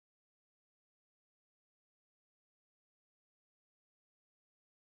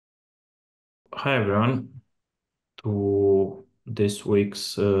Hi everyone to this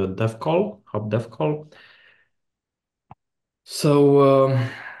week's dev call, hub dev call. So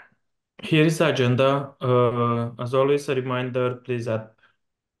here is the agenda. As always, a reminder, please add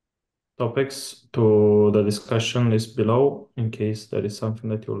topics to the discussion list below in case there is something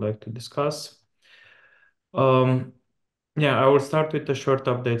that you would like to discuss. Um, yeah, I will start with a short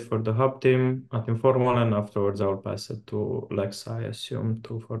update for the hub team at informal, and afterwards I will pass it to Lex, I assume,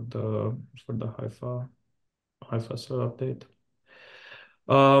 for the Haifa update.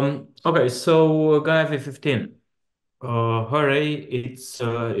 Okay, so Gaia V15. Hooray, it's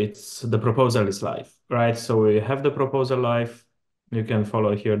the proposal is live, right? So we have the proposal live. You can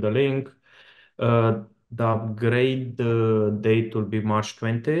follow here the link. The upgrade date will be March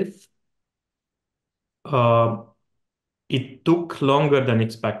 20th. Uh, it took longer than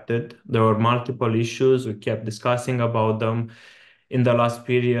expected. There were multiple issues. We kept discussing about them in the last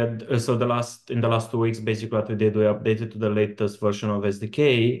period. In the last 2 weeks, basically what we did, we updated to the latest version of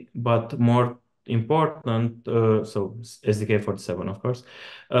SDK, but more important, so SDK 47, of course.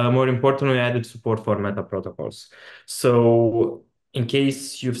 More importantly, we added support for meta protocols. So in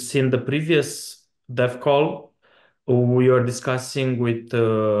case you've seen the previous dev call, we are discussing with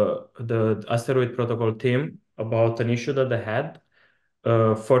the Asteroid Protocol team about an issue that they had.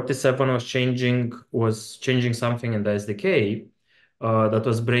 47 was changing something in the SDK that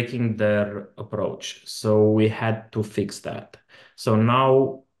was breaking their approach. So we had to fix that. So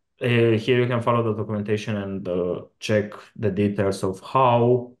now here you can follow the documentation and check the details of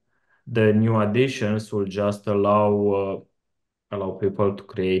how the new additions will just allow people to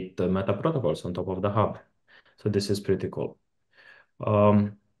create meta protocols on top of the hub. So this is pretty cool.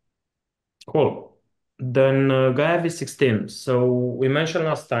 Um, Cool. Then Gaia V16. So we mentioned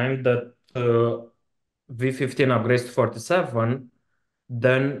last time that V15 upgrades to 47.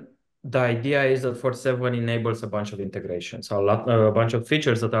 Then the idea is that 47 enables a bunch of integrations, a bunch of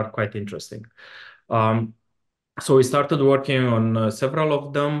features that are quite interesting. Um, so we started working on several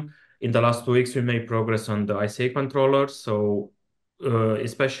of them. In the last 2 weeks, we made progress on the ICA controller. So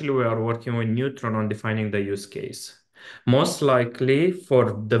especially we are working with Neutron on defining the use case. Most likely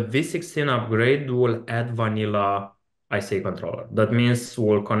for the V16 upgrade, we'll add vanilla ICA controller. That means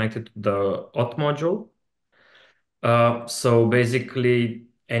we'll connect it to the auth module. So basically,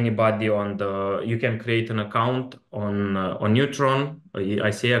 anybody you can create an account on Neutron,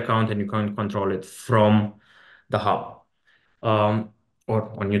 ICA account, and you can control it from the hub, or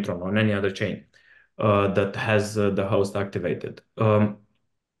on Neutron, on any other chain that has the host activated.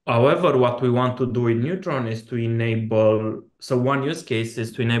 However, what we want to do in Neutron is to enable, so one use case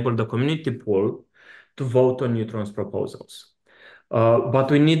is to enable the community pool to vote on Neutron's proposals. But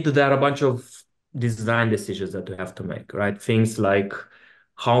there are a bunch of design decisions that we have to make, right? Things like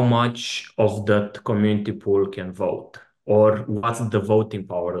how much of that community pool can vote, or what's the voting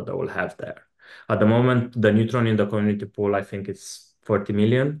power that they will have there. At the moment, the neutron in the community pool, I think it's 40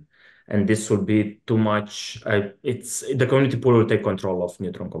 million, and this would be too much. The community pool will take control of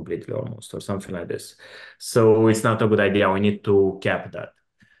neutron completely almost, or something like this. So it's not a good idea. We need to cap that.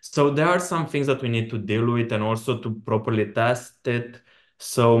 So there are some things that we need to deal with and also to properly test it.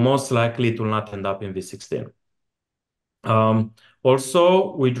 So most likely it will not end up in V16.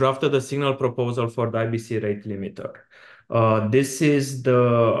 Also, we drafted a signal proposal for the IBC rate limiter. This is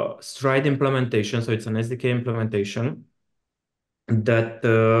the Stride implementation, so it's an SDK implementation that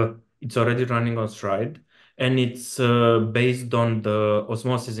it's already running on Stride, and it's based on the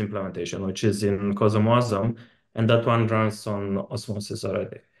Osmosis implementation, which is in Cosmos, and that one runs on Osmosis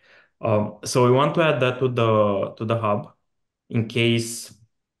already. So we want to add that to the hub in case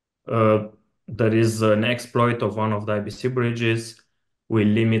uh, there is an exploit of one of the IBC bridges. We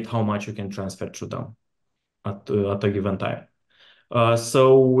limit how much you can transfer through them at a given time.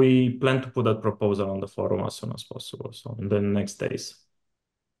 So we plan to put that proposal on the forum as soon as possible, so in the next days.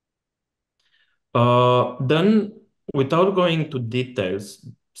 Then, without going to details,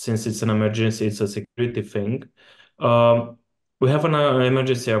 since it's an emergency, it's a security thing, we have an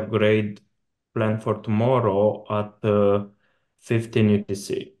emergency upgrade planned for tomorrow at 15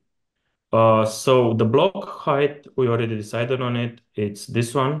 UTC. So the block height, we already decided on it. It's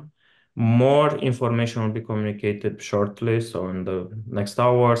this one. More information will be communicated shortly, so in the next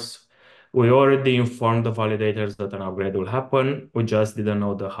hours. We already informed the validators that an upgrade will happen. We just didn't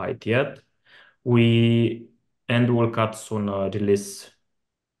know the height yet. We'll cut soon a release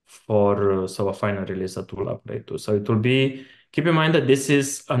so a final release that will upgrade to. So it will be, keep in mind that this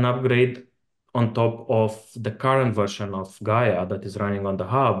is an upgrade on top of the current version of Gaia that is running on the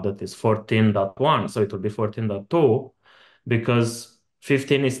hub, that is 14.1. So it will be 14.2 because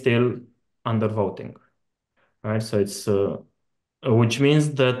 15 is still under voting, right? So it's which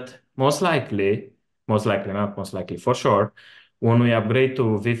means that most likely, not most likely, for sure, when we upgrade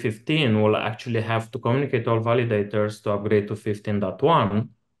to V15, we'll actually have to communicate all validators to upgrade to 15.1,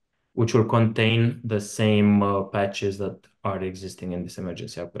 which will contain the same patches that are existing in this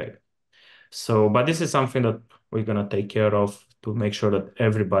emergency upgrade. So, but this is something that we're going to take care of to make sure that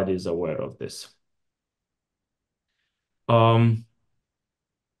everybody is aware of this. Um,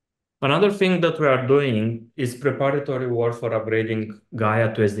 Another thing that we are doing is preparatory work for upgrading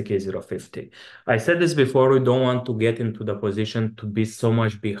Gaia to SDK 050. I said this before, we don't want to get into the position to be so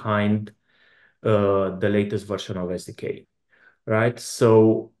much behind the latest version of SDK, right?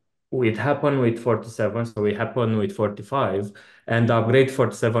 So it happened with 47, so it happened with 45, and the upgrade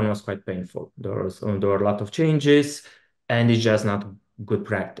 47 was quite painful. There were a lot of changes, and it's just not good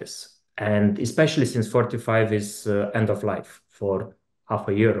practice. And especially since 45 is end of life for half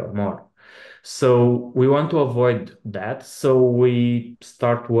a year or more. So we want to avoid that. So we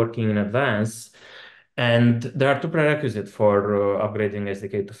start working in advance. And there are two prerequisites for upgrading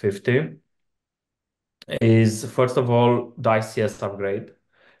SDK to 50 is first of all the ICS upgrade.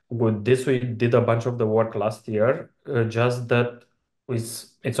 With this, we did a bunch of the work last year, just that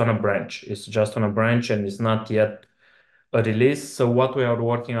it's on a branch. It's just on a branch and it's not yet a release. So what we are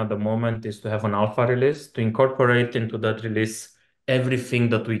working at the moment is to have an alpha release to incorporate into that release everything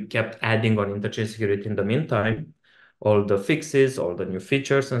that we kept adding on Interchain Security in the meantime, all the fixes, all the new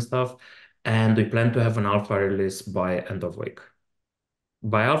features and stuff. And we plan to have an alpha release by end of week.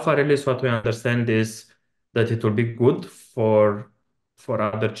 By alpha release, what we understand is that it will be good for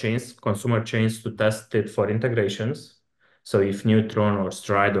other chains, consumer chains, to test it for integrations. So if Neutron or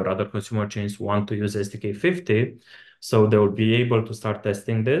Stride or other consumer chains want to use SDK 50, so they will be able to start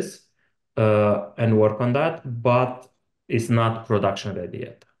testing this and work on that, but it's not production ready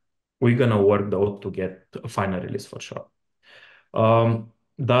yet. We're gonna work though to get a final release for sure.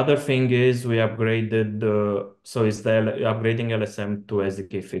 The other thing is we upgraded, so it's the upgrading LSM to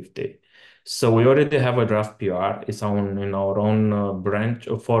SDK 50. So we already have a draft PR. It's in our own branch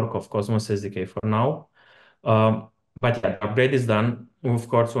or fork of Cosmos SDK for now. But yeah, the upgrade is done. Of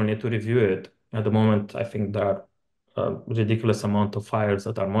course, we'll need to review it. At the moment, I think there are a ridiculous amount of files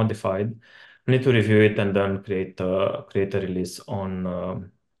that are modified. We need to review it and then create a release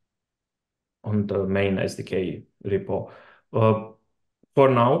on the main SDK repo. Uh, for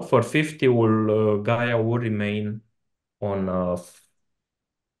now, for 50, Gaia will remain on a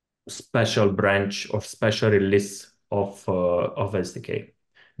special branch or special release of SDK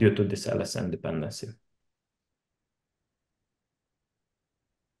due to this LSN dependency.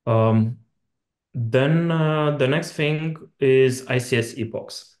 Um, then the next thing is ICS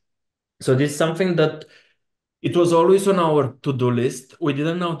epochs. So this is something that it was always on our to-do list. We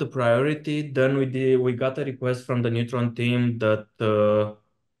didn't know the priority. Then we got a request from the Neutron team that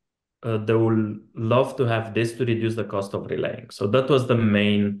they will love to have this to reduce the cost of relaying. So that was the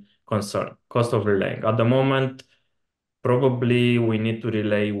main concern, cost of relaying. At the moment, probably we need to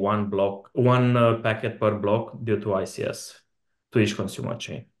relay one packet per block due to ICS to each consumer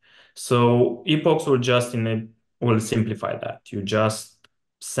chain. So epochs will simplify that. You just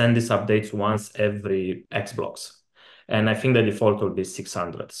send these updates once every X blocks. And I think the default will be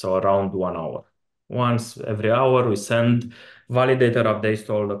 600, so around 1 hour. Once every hour, we send validator updates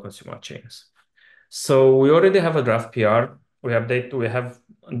to all the consumer chains. So we already have a draft PR. We have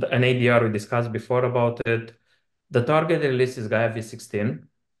an ADR we discussed before about it. The target release is Gaia v16.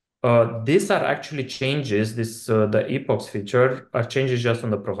 These are actually changes. The epochs feature are changes just on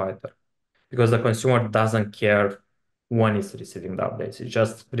the provider because the consumer doesn't care when it's receiving the updates. It's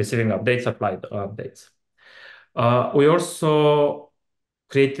just receiving updates, applied updates. We also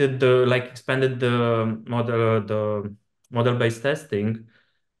expanded the model-based testing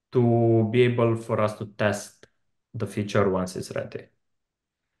to be able for us to test the feature once it's ready.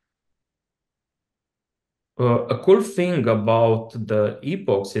 A cool thing about the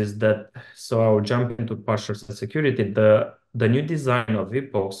epochs is that, so I'll jump into partial self-security. The new design of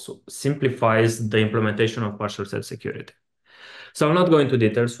epochs simplifies the implementation of partial self-security. So I'm not going to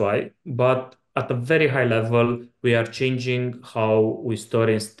details why, but at a very high level, we are changing how we store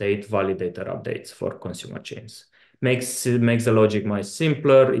and state validator updates for consumer chains. Makes the logic much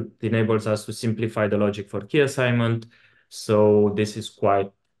simpler. It enables us to simplify the logic for key assignment. So this is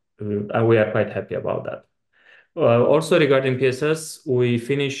we are quite happy about that. Also regarding PSS, we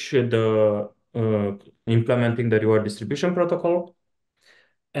finished implementing the reward distribution protocol.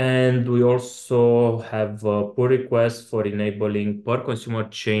 And we also have a pull request for enabling per consumer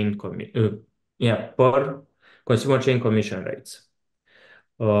chain commission rates.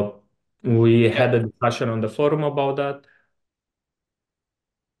 We Yeah. had a discussion on the forum about that.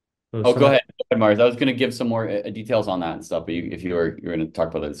 Oh, Some go ahead. Go ahead, Marius. I was going to give some more details on that and stuff, but if you're going to talk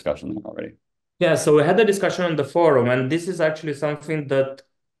about the discussion then already. Yeah, so we had a discussion on the forum, and this is actually something that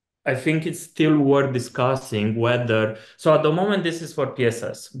I think it's still worth discussing whether. So at the moment, this is for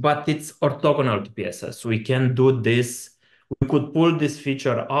PSS, but it's orthogonal to PSS. We can do this. We could pull this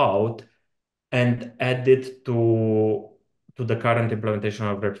feature out and add it to the current implementation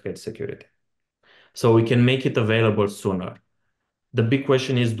of replicate security. So we can make it available sooner. The big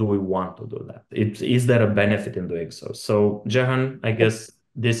question is, do we want to do that? Is there a benefit in doing so? So, Jehan, I guess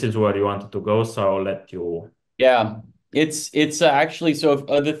this is where you wanted to go, so I'll let you. Yeah, it's actually so if,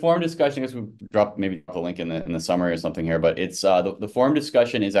 the forum discussion. I guess we drop maybe drop the link in the summary or something here, but it's the forum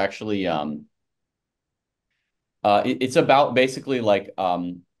discussion is actually it's about basically like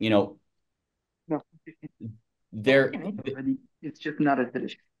No, I there. can eat already. It's just not as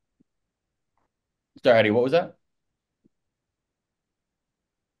delicious. Sorry, Eddie, what was that?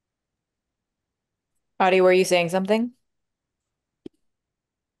 Adi, were you saying something?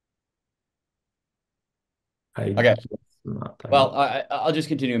 I Okay, guess not. well I'll just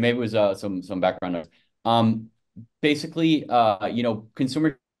continue. Maybe it was some background noise. Um, basically,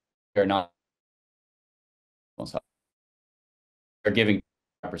 consumers are not are giving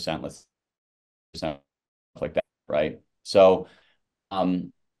 5%, let's percent like that, right? So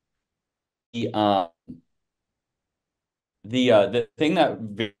um the uh the thing that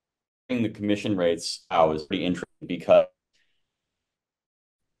varying the commission rates out is pretty interesting because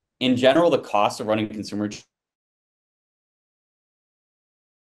in general the cost of running consumer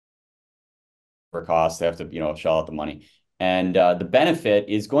for costs, they have to shell out the money. And the benefit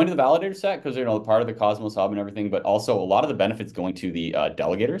is going to the validator set because they're part of the Cosmos hub and everything, but also a lot of the benefits going to the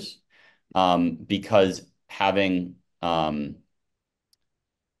delegators because having the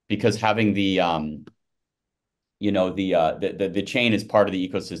chain as part of the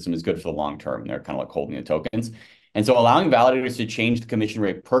ecosystem is good for the long term. They're kind of like holding the tokens. And so allowing validators to change the commission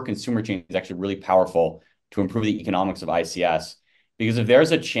rate per consumer chain is actually really powerful to improve the economics of ICS. Because if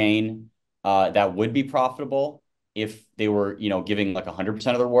there's a chain that would be profitable if they were, giving like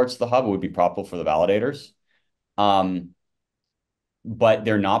 100% of the rewards to the hub, it would be profitable for the validators. Um, but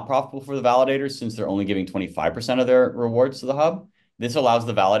they're not profitable for the validators since they're only giving 25% of their rewards to the hub. This allows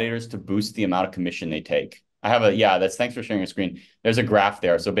the validators to boost the amount of commission they take. Thanks for sharing your screen. There's a graph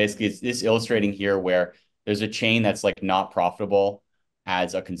there. So basically it's this illustrating here where there's a chain that's like not profitable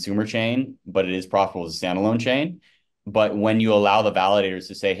as a consumer chain, but it is profitable as a standalone chain. But when you allow the validators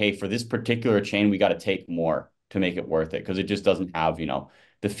to say, hey, for this particular chain, we got to take more to make it worth it because it just doesn't have,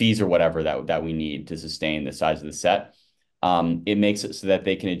 the fees or whatever that we need to sustain the size of the set. It makes it so that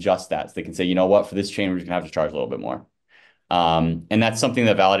they can adjust that. So they can say, you know what, for this chain, we're just gonna have to charge a little bit more. And that's something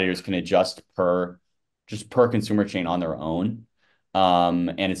that validators can adjust per consumer chain on their own.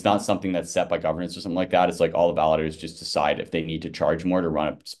 And it's not something that's set by governance or something like that. It's like all the validators just decide if they need to charge more to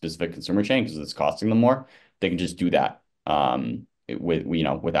run a specific consumer chain because it's costing them more. They can just do that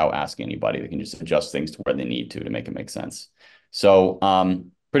without asking anybody. They can just adjust things to where they need to make it make sense. So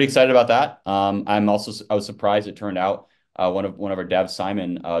pretty excited about that. I was surprised it turned out one of our devs,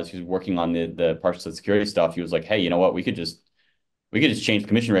 Simon, he was working on the partial set security stuff. He was like, hey, you know what? We could just change the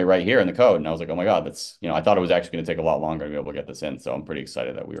commission rate right here in the code. And I was like, oh my God, that's, I thought it was actually going to take a lot longer to be able to get this in. So I'm pretty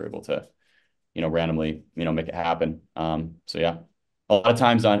excited that we were able to, randomly, make it happen. So yeah, a lot of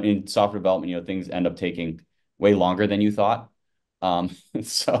times in software development, things end up taking way longer than you thought.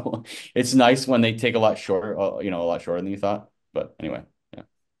 So it's nice when they take a lot shorter, a lot shorter than you thought. But anyway, yeah.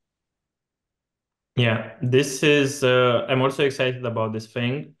 Yeah, I'm also excited about this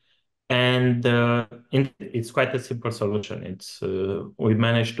thing. And it's quite a simple solution. We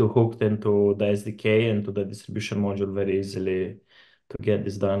managed to hook it into the SDK and to the distribution module very easily to get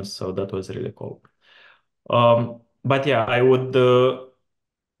this done. So that was really cool. But yeah, I would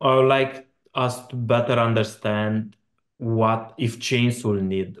like us to better understand what if chains will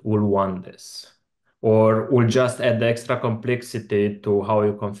want this, or will just add extra complexity to how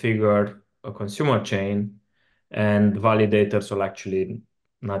you configure a consumer chain, and validators will actually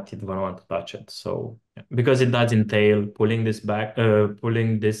not even want to touch it. So yeah, because it does entail pulling this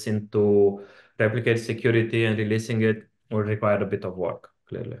into replicate security and releasing it will require a bit of work,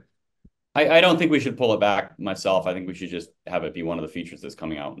 clearly. I don't think we should pull it back myself. I think we should just have it be one of the features that's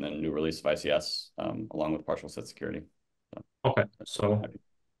coming out in the new release of ICS, along with partial set security. So, Okay, so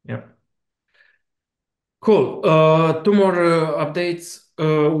yeah. Cool. Two more updates.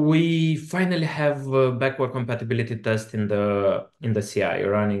 We finally have backward compatibility test in the CI,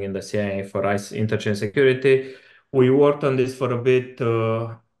 running in the CI for ICE Interchain Security. We worked on this for a bit.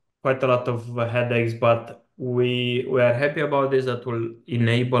 quite a lot of headaches, but we are happy about this. That will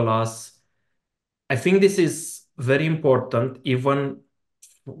enable us. I think this is very important, even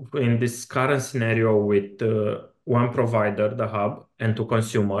in this current scenario with one provider, the hub, and two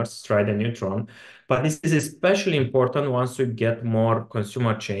consumers, Stride and Neutron. But this is especially important once we get more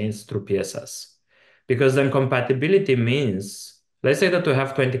consumer chains through PSS. Because then compatibility means, let's say that we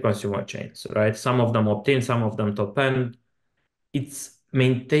have 20 consumer chains, right? Some of them opt-in, some of them top-end. It's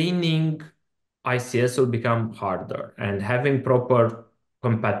maintaining ICS will become harder, and having proper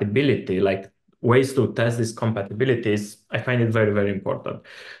compatibility, like ways to test this compatibility, is, I find it very, very important.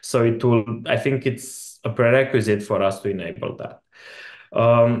 So I think it's a prerequisite for us to enable that.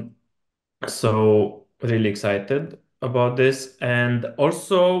 So really excited about this. And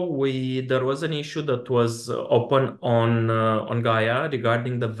also there was an issue that was open on Gaia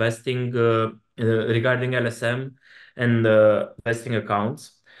regarding the vesting regarding LSM and vesting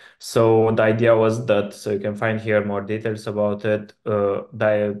accounts. So the idea was that, so you can find here more details about it.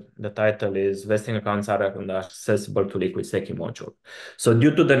 The title is vesting accounts are accessible to liquid staking module. So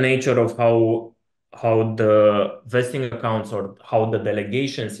due to the nature of how the vesting accounts or how the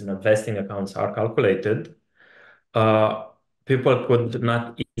delegations in the vesting accounts are calculated, uh, people could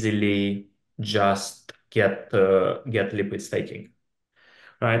not easily just get liquid staking,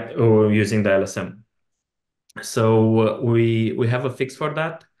 right? Or using the LSM. So we have a fix for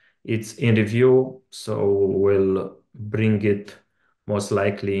that. It's in review, so we'll bring it most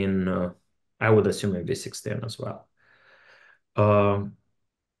likely in, I would assume in V16 as well.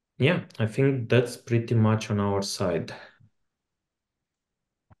 Yeah, I think that's pretty much on our side.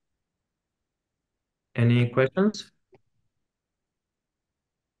 Any questions?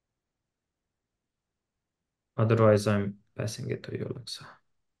 Otherwise, I'm passing it to you, Alexa.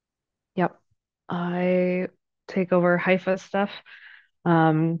 Yep. I take over Haifa stuff.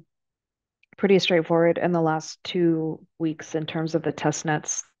 Pretty straightforward in the last 2 weeks in terms of the test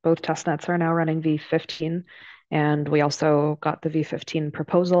nets. Both test nets are now running V15, and we also got the V15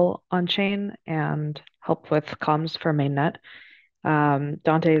 proposal on chain and help with comms for mainnet.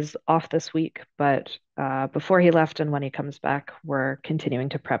 Dante's off this week, but before he left and when he comes back, we're continuing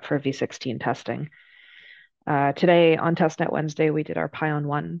to prep for V16 testing. Today on Testnet Wednesday, we did our Pion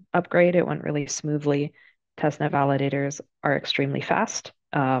 1 upgrade. It went really smoothly. Testnet validators are extremely fast.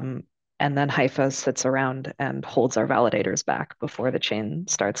 And then Haifa sits around and holds our validators back before the chain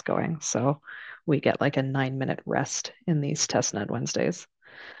starts going. So we get like a 9-minute rest in these Testnet Wednesdays.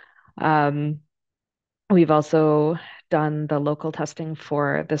 We've also done the local testing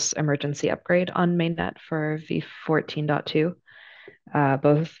for this emergency upgrade on mainnet for v14.2.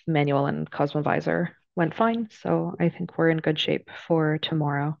 Both manual and Cosmovisor went fine, so I think we're in good shape for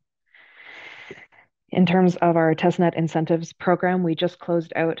tomorrow. In terms of our testnet incentives program, we just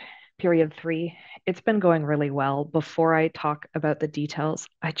closed out period 3. It's been going really well. Before I talk about the details,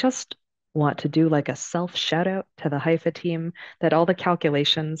 I just want to do like a self shout out to the Haifa team that all the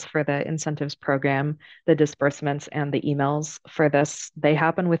calculations for the incentives program, the disbursements and the emails for this, they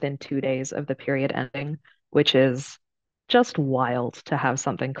happen within 2 days of the period ending, which is just wild to have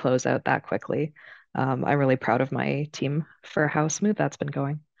something close out that quickly. I'm really proud of my team for how smooth that's been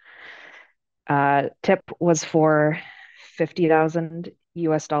going. Tip was for 50,000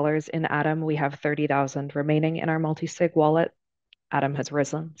 US dollars in Atom. We have 30,000 remaining in our multi-sig wallet. Atom has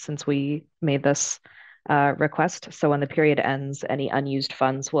risen since we made this request. So when the period ends, any unused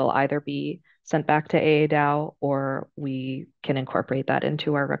funds will either be sent back to AADAO or we can incorporate that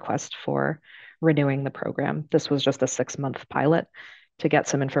into our request for renewing the program. This was just a 6-month pilot to get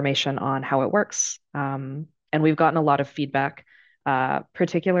some information on how it works. And we've gotten a lot of feedback,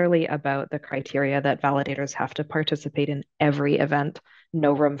 particularly about the criteria that validators have to participate in every event,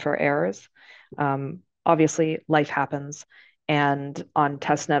 no room for errors. Obviously, life happens. And on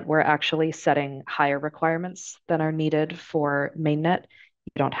testnet, we're actually setting higher requirements than are needed for mainnet.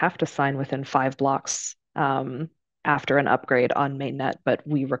 You don't have to sign within 5 blocks after an upgrade on mainnet, but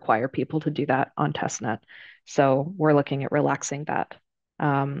we require people to do that on testnet. So we're looking at relaxing that.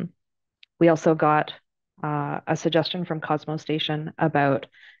 We also got a suggestion from Cosmos Station about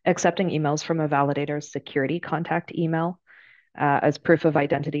accepting emails from a validator's security contact email as proof of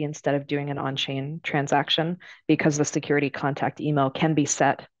identity instead of doing an on-chain transaction, because the security contact email can be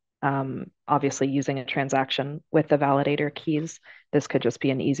set, obviously using a transaction with the validator keys. This could just be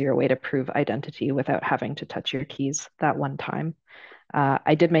an easier way to prove identity without having to touch your keys that one time.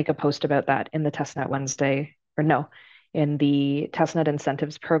 I did make a post about that in the Testnet Wednesday, or no, in the Testnet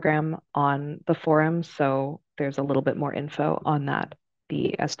Incentives program on the forum. So there's a little bit more info on that.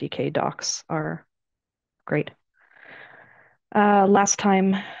 The SDK docs are great. Last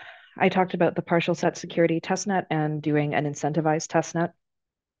time I talked about the partial set security testnet and doing an incentivized testnet.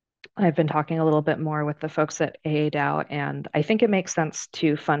 I've been talking a little bit more with the folks at AADAO, and I think it makes sense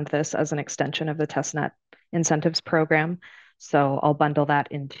to fund this as an extension of the testnet incentives program. So I'll bundle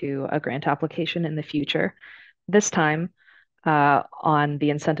that into a grant application in the future. This time, on the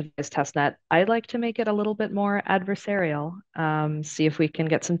incentivized testnet, I'd like to make it a little bit more adversarial, see if we can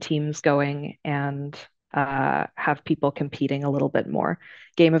get some teams going and have people competing a little bit more.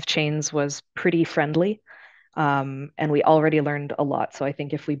 Game of Chains was pretty friendly, and we already learned a lot. So I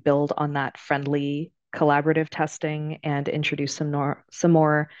think if we build on that friendly collaborative testing and introduce some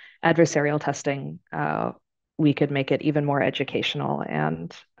more adversarial testing, we could make it even more educational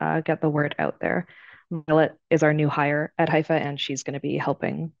and get the word out there. Violet is our new hire at Haifa, and she's going to be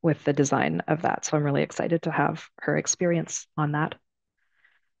helping with the design of that. So I'm really excited to have her experience on that.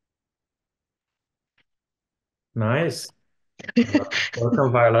 Nice.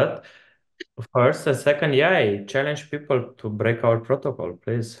 Welcome, Violet. First, and second, yeah, I challenge people to break our protocol,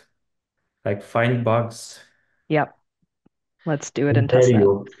 please. Like find bugs. Yep. Let's do it in Dare testnet.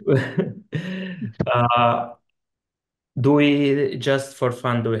 you. uh, do we just for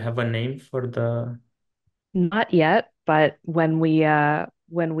fun, do we have a name for the Not yet, but when we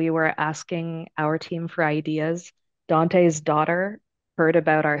were asking our team for ideas, Dante's daughter heard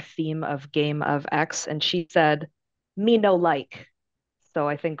about our theme of Game of X, and she said, "Me no like." So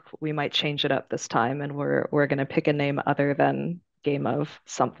I think we might change it up this time, and we're gonna pick a name other than Game of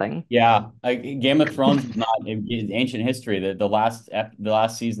something. Yeah, Game of Thrones is not in ancient history. The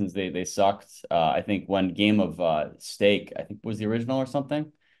last seasons they sucked. I think when Game of Steak, I think was the original or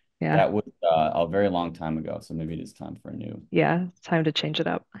something. Yeah, That was a very long time ago. So maybe it is time for a new. yeah, it's time to change it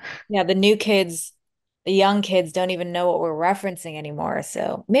up. Yeah, the new kids, the young kids don't even know what we're referencing anymore.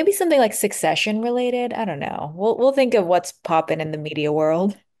 So maybe something like Succession related. I don't know. We'll think of what's popping in the media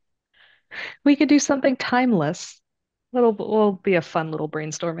world. We could do something timeless. Will be a fun little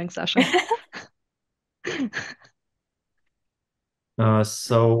brainstorming session.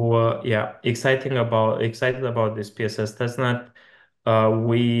 Yeah, excited about this PSS testnet.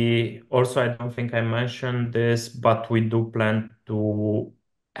 We also, I don't think I mentioned this, but we do plan to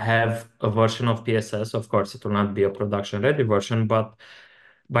have a version of PSS. Of course, it will not be a production ready version, but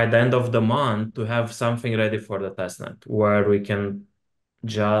by the end of the month to have something ready for the testnet where we can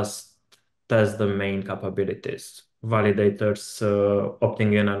just test the main capabilities. Validators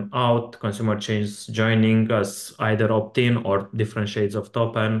opting in and out, consumer chains joining us either opt-in or different shades of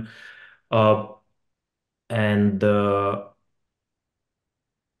token, uh, and uh,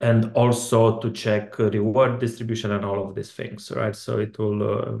 and also to check reward distribution and all of these things, right? So it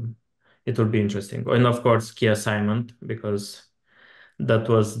will be interesting, and of course key assignment because that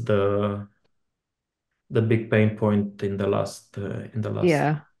was the big pain point in the last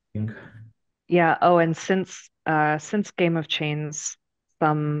Yeah. thing. Yeah. Oh, and since Game of Chains,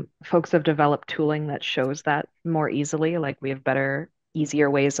 some folks have developed tooling that shows that more easily. Like we have better, easier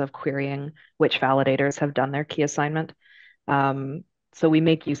ways of querying which validators have done their key assignment. Um, so we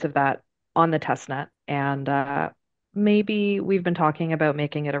make use of that on the testnet, and maybe we've been talking about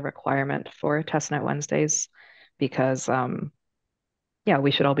making it a requirement for testnet Wednesdays because yeah,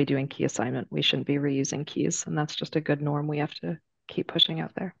 we should all be doing key assignment. We shouldn't be reusing keys, and that's just a good norm we have to keep pushing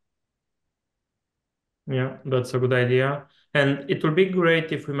out there. Yeah, that's a good idea. And it will be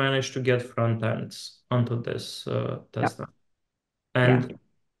great if we manage to get front ends onto this Yep. testnet Yeah. and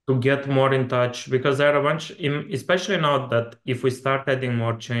to get more in touch because there are a bunch, especially now that if we start adding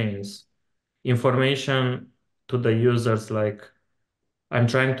more chains, information to the users like I'm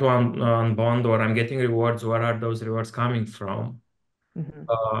trying to unbond or I'm getting rewards, where are those rewards coming from? Hmm.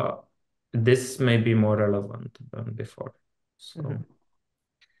 Uh, this may be more relevant than before. So Hmm.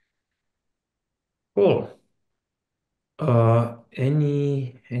 cool.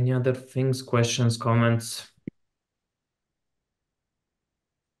 Any other things, questions, comments?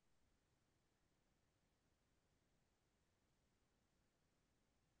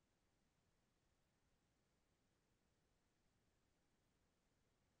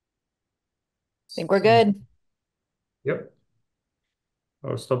 Think we're good. Yep.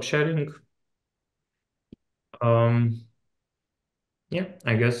 I'll stop sharing. Um, yeah,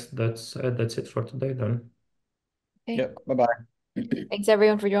 I guess that's it for today then. Okay. Yep. Bye-bye. Thanks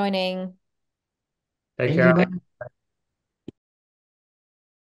everyone for joining. Take Thank you, care. bye.